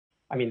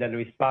I mean, the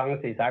response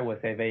is, I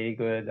would say, very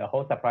good. The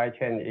whole supply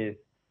chain is,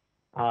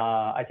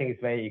 I think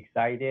it's very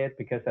excited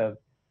because of,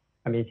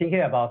 I mean,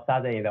 thinking about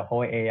suddenly the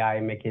whole AI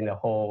making the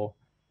whole,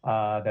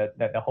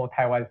 the whole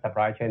Taiwan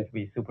supply chain to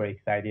be super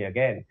excited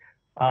again.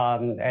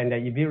 And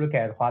if you look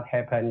at what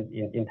happened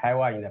in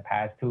Taiwan in the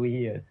past 2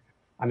 years,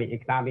 I mean,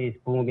 economy is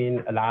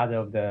booming, a lot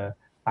of the,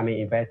 I mean,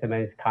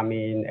 investments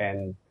coming,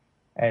 and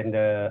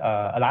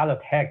a lot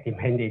of tech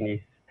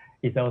demanding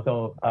is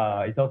also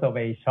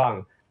very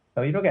strong.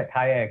 So you look at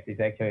TAIEX,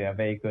 it's actually a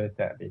very good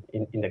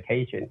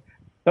indication.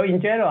 So in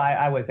general,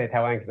 I would say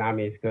Taiwan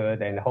economy is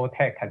good, and the whole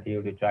tech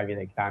continue to drive the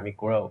economic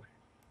growth.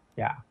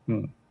 Yeah.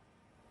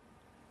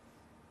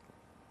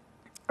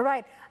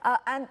 Right.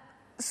 And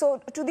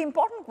so to the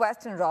important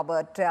question,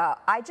 Robert,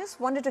 I just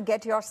wanted to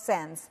get your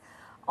sense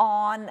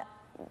on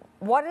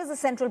what is the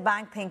central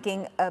bank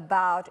thinking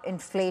about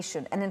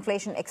inflation and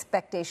inflation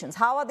expectations?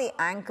 How are they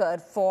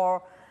anchored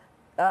for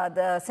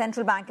the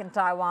central bank in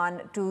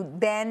Taiwan to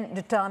then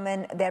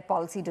determine their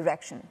policy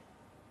direction?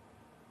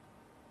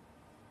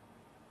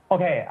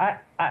 Okay,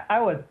 I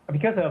was,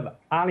 because of,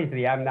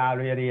 honestly, I'm not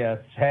really a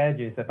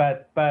strategist,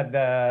 but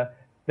as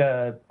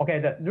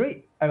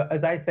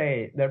I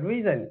say, the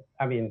reason,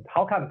 I mean,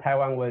 how come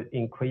Taiwan was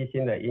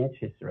increasing the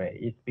interest rate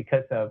is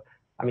because of,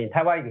 I mean,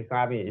 Taiwan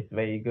economy is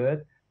very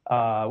good.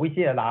 We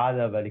see a lot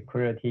of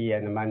liquidity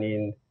and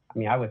money, I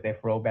mean, I would say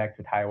flow back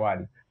to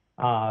Taiwan.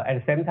 At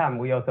the same time,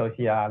 we also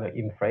see a lot of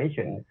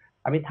inflation.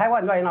 I mean,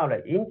 Taiwan right now,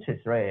 the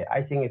interest rate,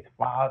 I think it's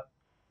far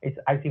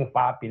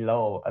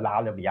below a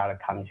lot of the other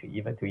countries,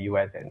 even to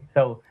US. And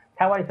so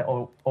Taiwan is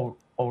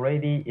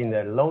already in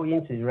the low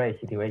interest rate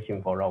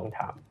situation for a long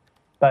time.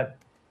 But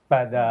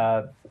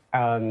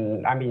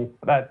I mean,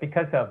 but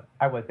because of,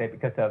 I would say,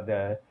 because of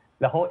the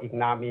whole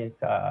economic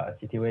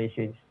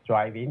situation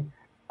driving,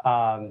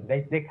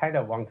 they kind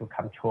of want to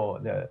control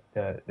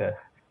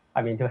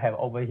I mean, to have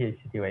overheat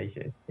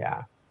situation.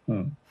 Yeah.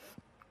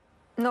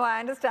 No, I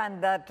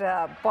understand that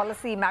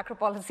macro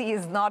policy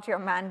is not your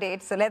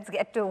mandate. So let's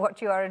get to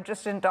what you are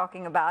interested in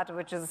talking about,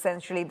 which is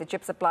essentially the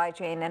chip supply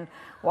chain and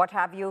what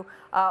have you.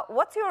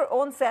 What's your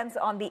own sense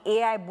on the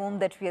AI boom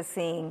that we are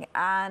seeing,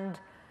 and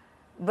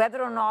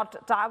whether or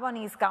not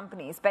Taiwanese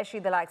companies, especially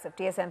the likes of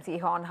TSMC,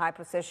 Hon, High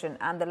Precision,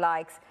 and the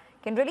likes,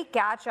 can really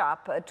catch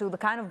up to the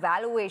kind of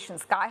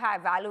valuations, sky-high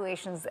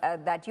valuations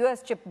that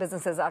US chip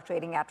businesses are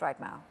trading at right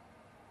now?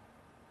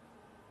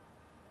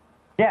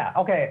 Yeah,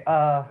 okay.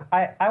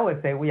 I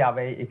would say we are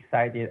very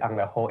excited on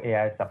the whole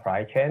AI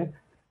supply chain.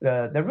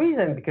 The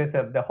reason, because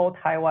of the whole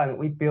Taiwan,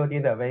 we built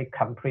in a very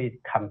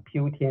complete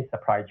computing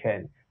supply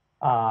chain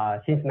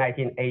since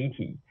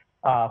 1980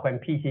 when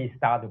PC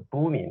started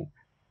booming.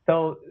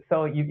 So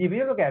if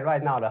you look at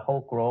right now, the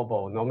whole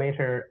global, no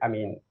matter, I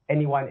mean,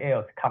 anyone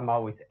else come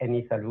out with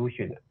any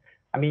solution.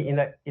 I mean,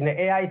 in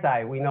the AI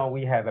side, we know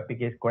we have the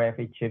biggest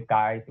graphic chip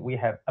guys. We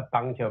have a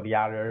bunch of the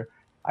other,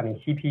 I mean,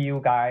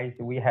 CPU guys.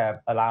 We have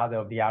a lot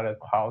of the other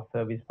cloud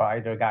service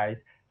provider guys.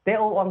 They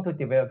all want to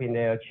develop in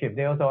their chip.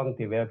 They also want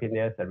to develop in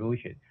their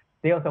solution.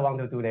 They also want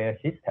to do their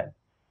system.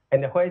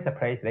 And where is the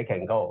place they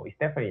can go? It's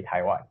definitely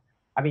Taiwan.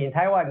 I mean, in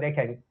Taiwan, they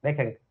can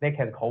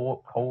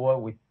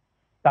co-work with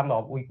some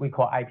of we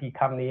call IP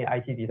company,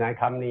 IC design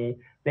company.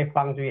 They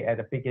foundry at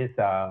the biggest,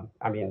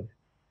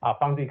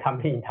 foundry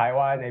company in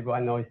Taiwan.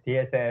 Everyone knows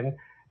TSM.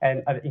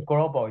 And in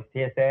global, it's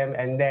TSM.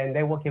 And then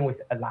they're working with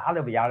a lot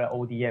of the other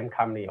ODM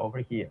company over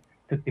here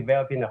to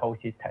develop in the whole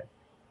system.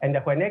 And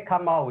when they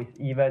come out with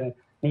even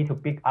need to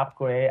big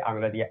upgrade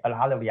on a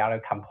lot of the other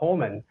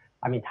components,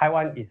 I mean,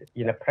 Taiwan is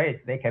in a place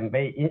they can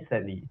very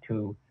instantly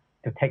to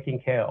taking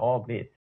care of all of this.